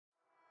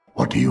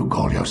do you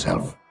call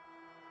yourself?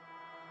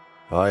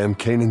 I am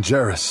Kanan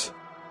Jarrus,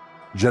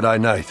 Jedi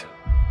Knight.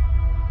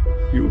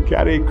 You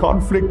carry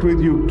conflict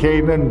with you,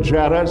 Kanan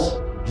Jarrus,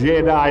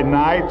 Jedi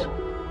Knight?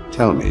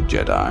 Tell me,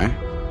 Jedi,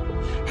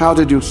 how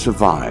did you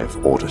survive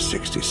Order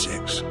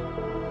 66?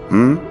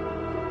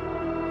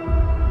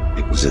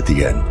 It was at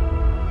the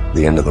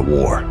end of the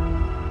war.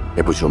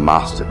 It was your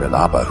master,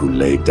 Belaba, who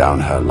laid down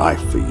her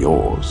life for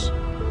yours.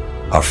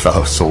 Our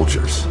fellow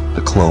soldiers,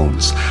 the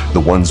clones, the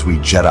ones we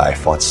Jedi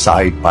fought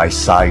side by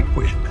side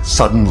with,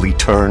 suddenly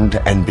turned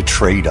and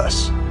betrayed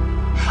us.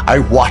 I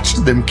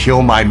watched them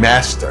kill my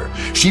master.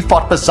 She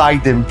fought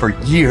beside them for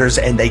years,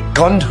 and they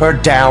gunned her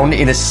down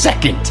in a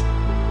second.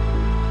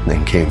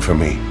 Then came for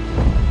me.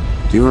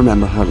 Do you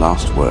remember her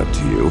last word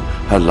to you?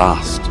 Her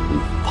last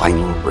and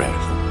final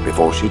breath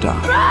before she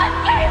died?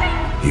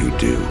 You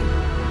do,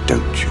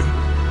 don't you?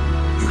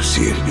 You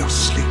see it in your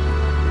sleep.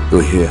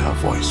 You'll hear her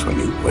voice when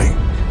you wake.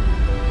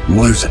 I'm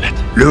losing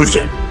it.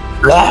 Losing?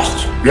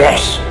 Lost?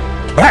 Yes.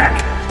 But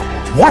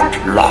what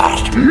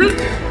lost?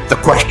 The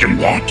question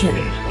that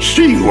is,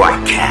 see who I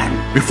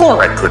can.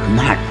 Before I could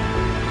not.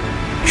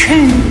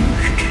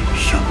 Changed.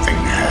 Something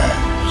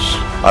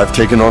has. I've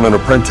taken on an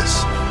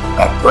apprentice.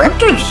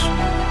 Apprentice?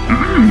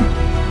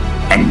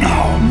 And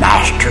now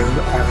master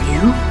are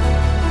you?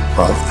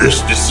 Of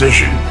this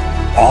decision,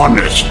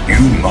 honest you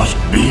must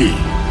be.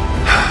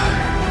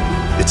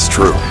 It's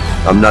true.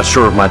 I'm not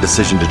sure of my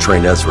decision to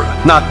train Ezra.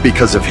 Not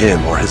because of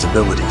him or his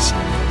abilities.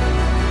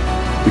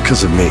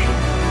 Because of me.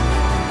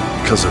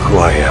 Because of who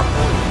I am.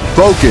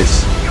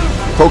 Focus!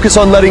 Focus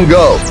on letting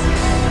go.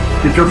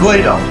 Get your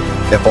blade up.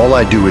 If all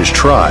I do is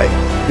try,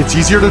 It's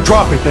easier to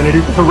drop it than it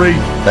is to read.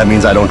 that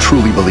means I don't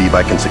truly believe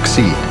I can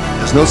succeed.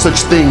 There's no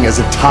such thing as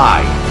a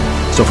tie.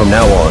 So from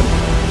now on,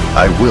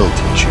 I will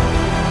teach you.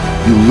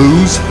 You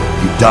lose,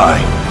 you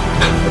die.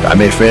 I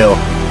may fail,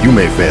 you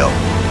may fail,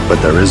 but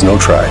there is no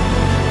try.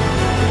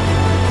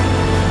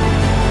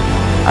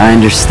 I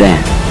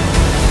understand,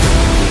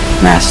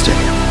 Master.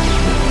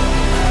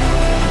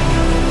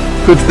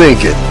 Good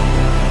thinking,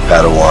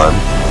 Padawan.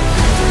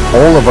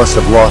 All of us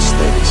have lost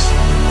things.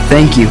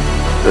 Thank you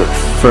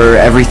for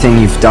everything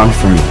you've done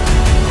for me.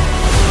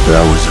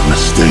 That was a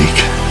mistake.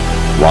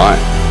 Why?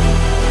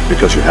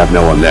 Because you have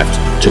no one left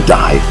to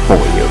die for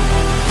you.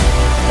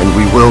 And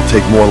we will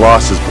take more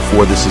losses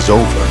before this is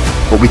over.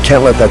 But we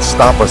can't let that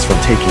stop us from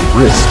taking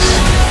risks.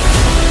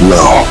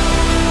 No,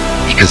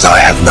 because I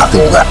have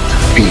nothing left to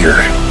fear.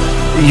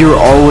 You're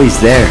always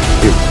there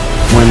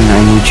when I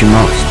need you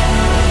most.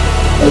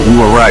 You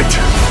were right.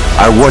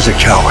 I was a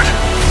coward.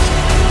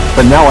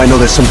 But now I know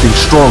there's something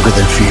stronger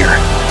than fear.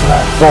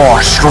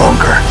 Far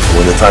stronger.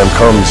 When the time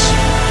comes,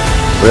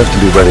 we have to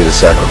be ready to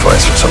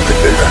sacrifice for something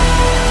bigger.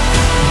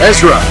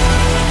 Ezra!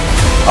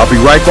 I'll be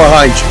right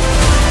behind you.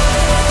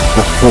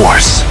 The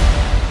Force.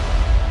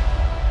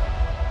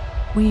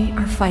 We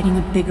are fighting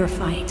a bigger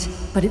fight,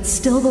 but it's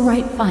still the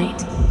right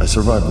fight. I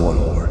survived one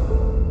war.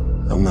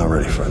 I'm not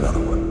ready for another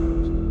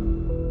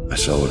one. I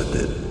saw what it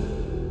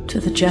did. To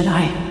the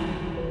Jedi.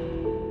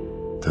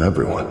 To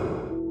everyone.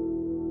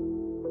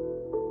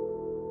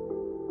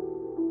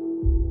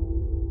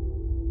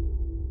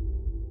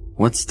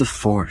 What's the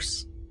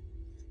Force?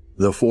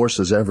 The Force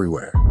is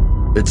everywhere.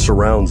 It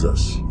surrounds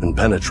us and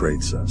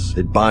penetrates us.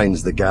 It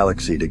binds the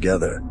galaxy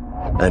together.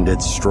 And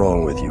it's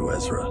strong with you,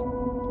 Ezra.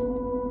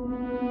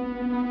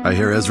 I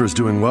hear Ezra's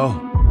doing well.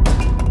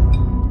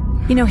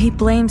 You know, he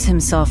blames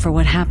himself for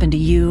what happened to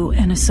you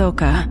and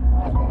Ahsoka.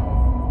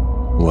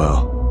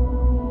 Well,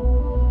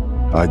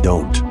 I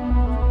don't.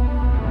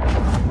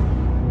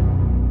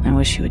 I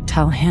wish you would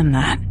tell him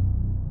that.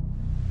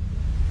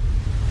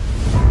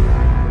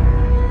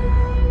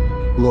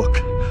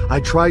 Look, I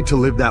tried to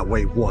live that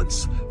way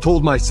once.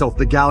 Told myself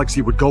the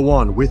galaxy would go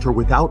on with or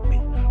without me.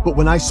 But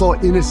when I saw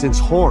innocents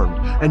harmed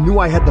and knew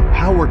I had the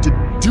power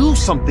to do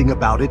something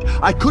about it,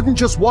 I couldn't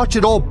just watch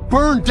it all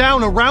burn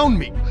down around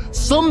me.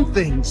 Some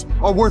things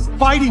are worth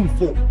fighting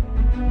for.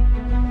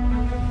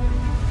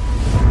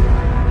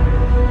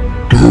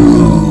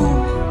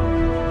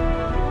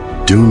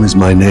 Doom is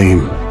my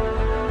name.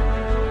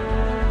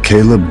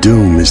 Caleb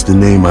Doom is the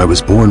name I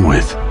was born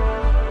with.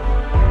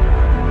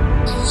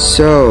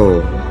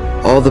 So,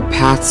 all the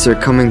paths are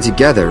coming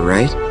together,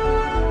 right?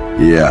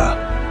 Yeah.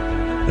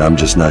 I'm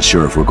just not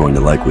sure if we're going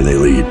to like where they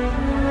lead.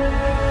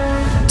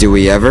 Do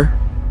we ever?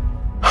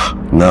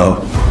 No.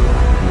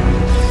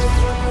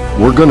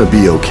 We're gonna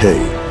be okay.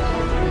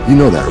 You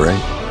know that,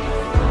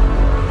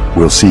 right?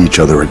 We'll see each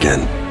other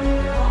again.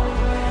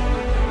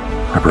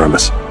 I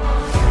promise.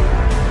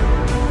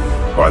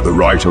 By the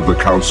right of the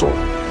Council,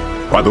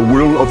 by the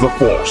will of the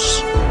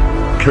Force,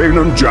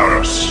 Kanan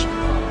Jarrus.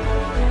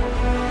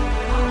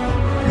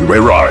 You may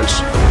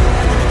rise.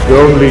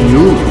 Only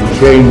you can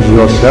change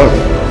yourself.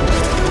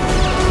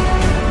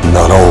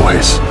 Not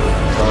always.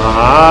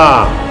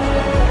 Ah!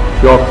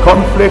 Your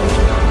conflict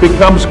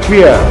becomes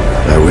clear.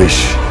 I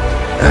wish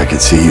I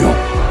could see you.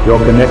 Your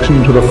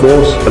connection to the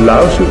Force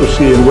allows you to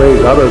see in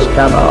ways others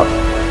cannot.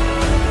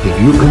 If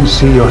you can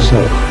see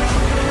yourself,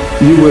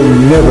 you will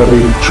never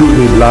be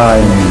truly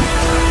blind.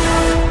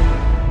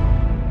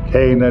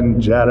 Kanan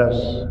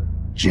Jarrus,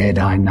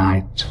 Jedi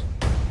Knight.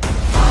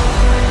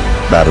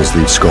 Battles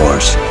leave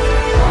scars.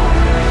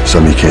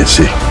 Some you can't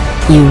see.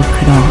 You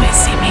could always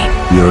see me.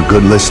 You're a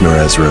good listener,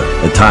 Ezra.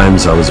 At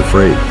times, I was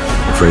afraid.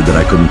 Afraid that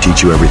I couldn't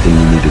teach you everything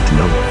you needed to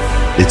know.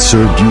 It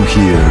served you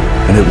here,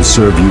 and it will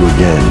serve you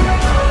again.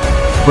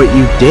 But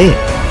you did.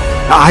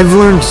 I've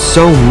learned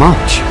so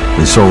much.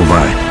 And so have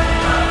I.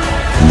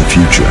 In the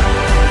future.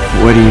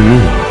 What do you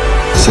mean?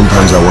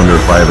 Sometimes I wonder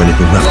if I have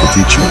anything left to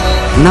teach you.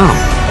 No,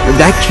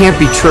 that can't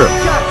be true.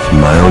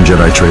 My own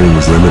Jedi training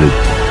was limited.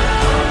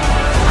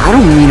 I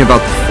don't mean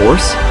about the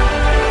Force.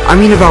 I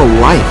mean about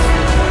life.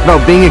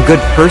 About being a good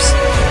person.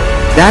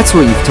 That's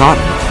what you've taught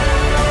me.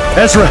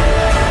 Ezra!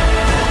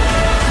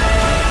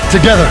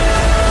 Together!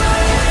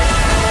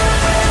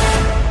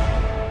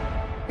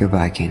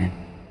 Goodbye, Kanan.